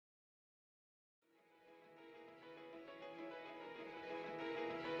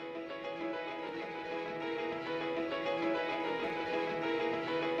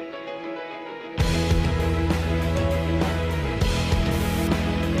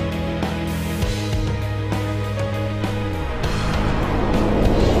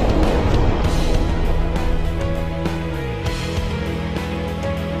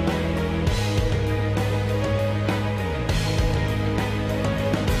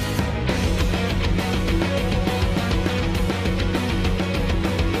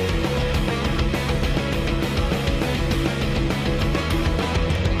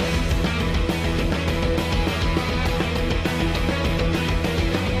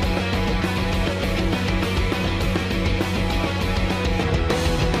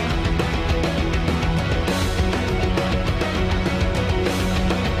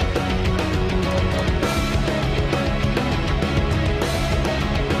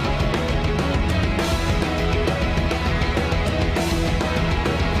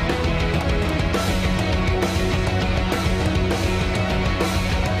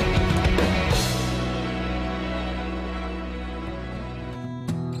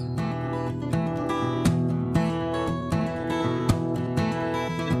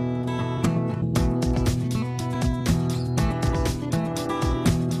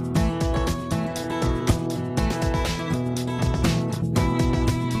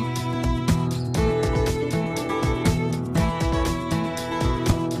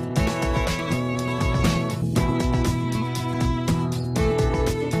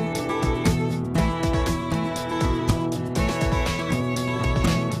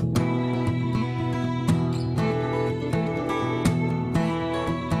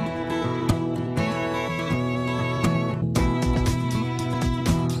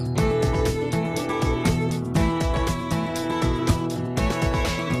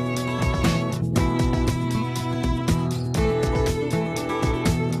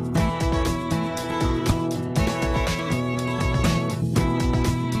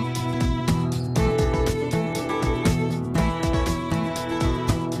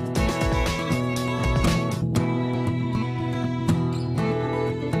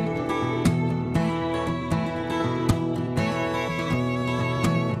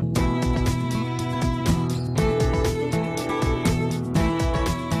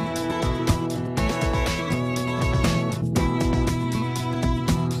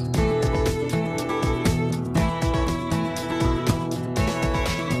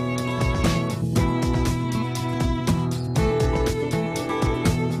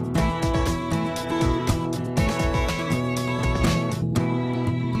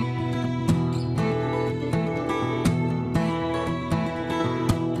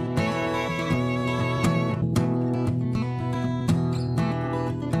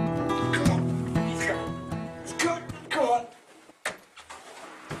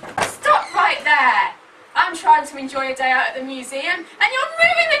enjoy a day out at the museum, and you're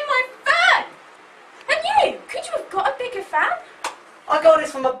ruining my fan! And you, could you have got a bigger fan? I got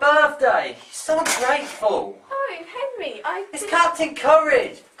this for my birthday. You're so ungrateful. Oh, Henry, It's Captain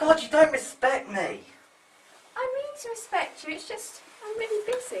Courage. God, you don't respect me. I mean to respect you, it's just, I'm really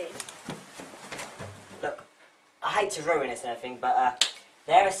busy. Look, I hate to ruin this and everything, but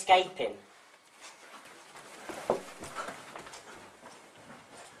they're escaping.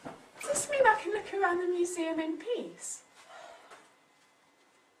 Does this mean I can look around the museum in peace?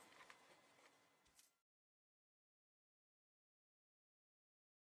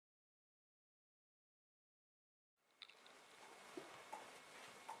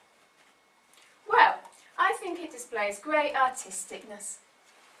 Well, I think it displays great artisticness.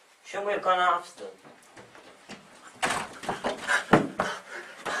 Shouldn't we have gone after them?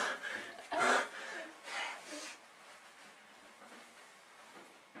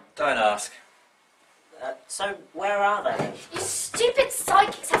 Don't ask. So, where are they? You stupid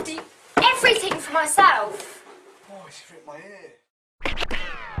psychics have to do everything for myself. Oh, she ripped my ear.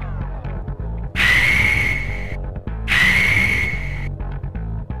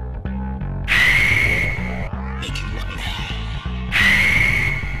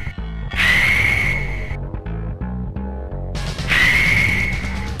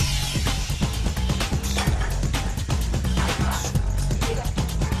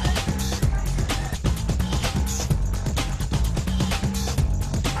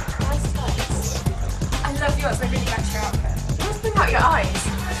 I love yours, they really match your outfit. You must bring out your eyes.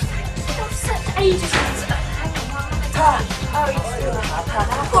 That's such ages ago. Oh, you still have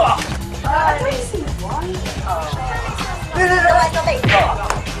I don't see why.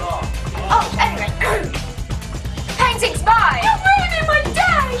 Oh, anyway. Painting's mine. You're ruining my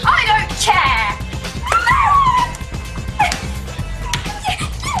day! I don't care.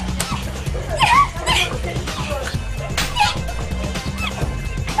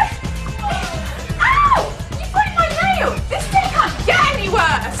 Ow! You broke my nail! This day can't get any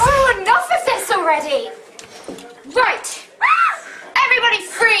worse! Oh, enough of this already. Right. Everybody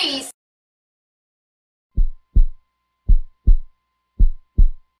freeze.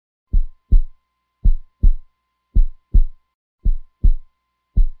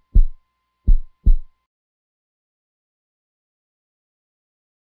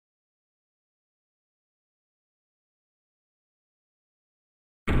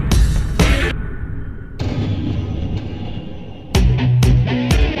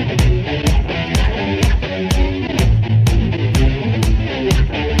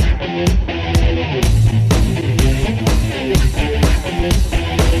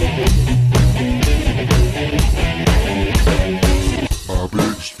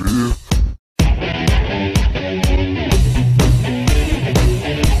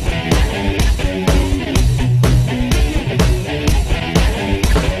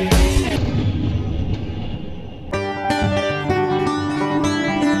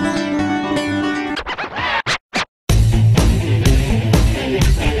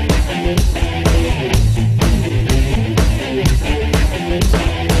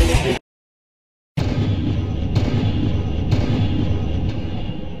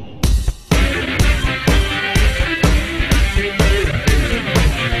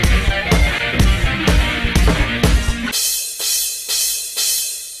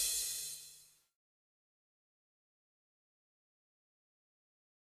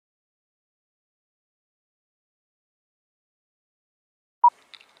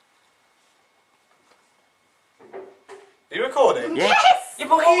 Are you recording? Yes. Yeah,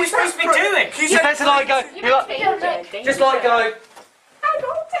 but what are we supposed to be doing? You're supposed to like go. Just like go.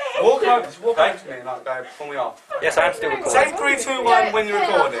 Walk over, just walk over to me and like go, pull me off. Yes, I'm still recording. Say 3, 2, 1 when you're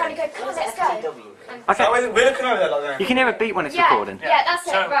recording. Come on, let's go. Okay. So we're looking over there like that. You can hear a beat when it's Yeah, recording. yeah, that's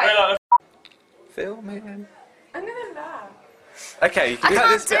it, right. Filming. I'm gonna laugh. Okay, you can I cut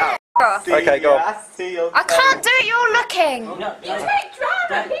can't this do bit out. it. Okay, go on. I can't do it, you're looking. No, You make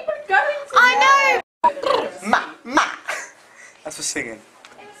drama, people are going to I know. Ma. That's for singing.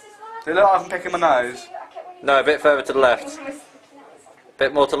 Do you look like I'm picking my nose? No, a bit further to the left.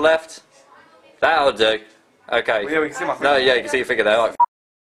 Bit more to the left. That'll do. Okay. Well, yeah, we can see my No, finger. yeah, you can see your figure there. Like.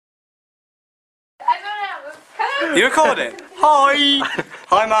 Hello. You recording? Hi!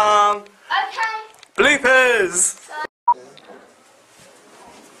 Hi, Mum! Okay. Bloopers!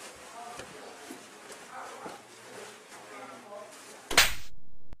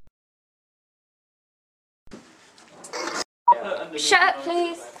 Shirt,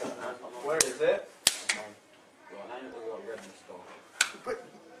 please. Where is it?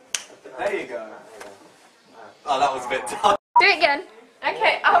 There you go. Oh, that was a bit tough. Do it again.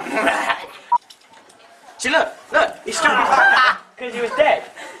 Okay, See, look, he stuck his back because he was dead.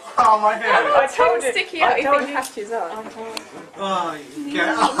 Oh, my head. I told you. Sticky out, I you told think you. patches on. Oh, you get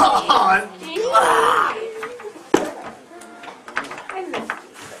on.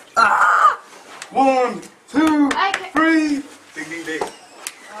 One, two, Okay. three. Ding, ding, ding.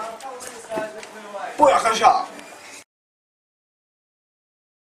 Boy, I can shut.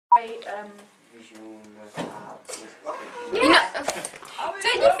 You know,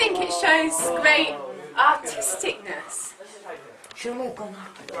 don't you think it shows great artisticness? Shouldn't we have gone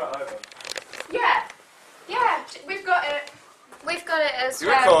up? Yeah. Yeah, we've got it. We've got it as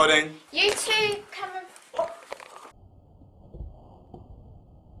You're well. recording. You two come and...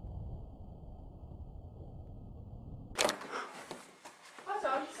 Hold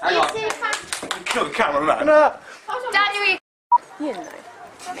on. Hang You on. two come... Kill the cameraman. Hold on. Daniel, you... You know.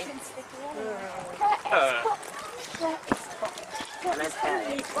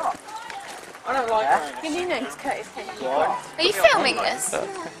 I don't like Your new name's Curtis Henry. Are you filming this?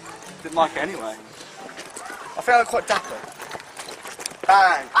 Didn't like it anyway. I feel quite dapper.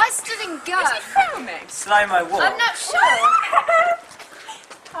 Bang. I stood in go. Filming. Slow-mo walk. I'm not sure.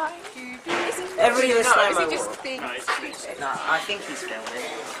 Every Is slow-mo he just walk. being stupid? No, I think he's filming.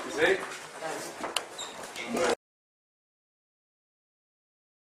 Is it?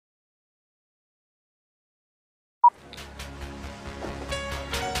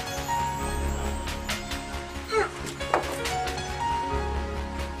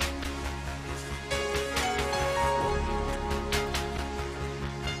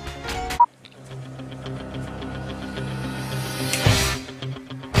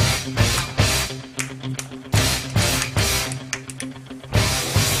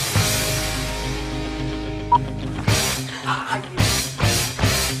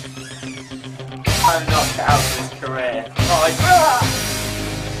 I'm knocked out of his career. Oh,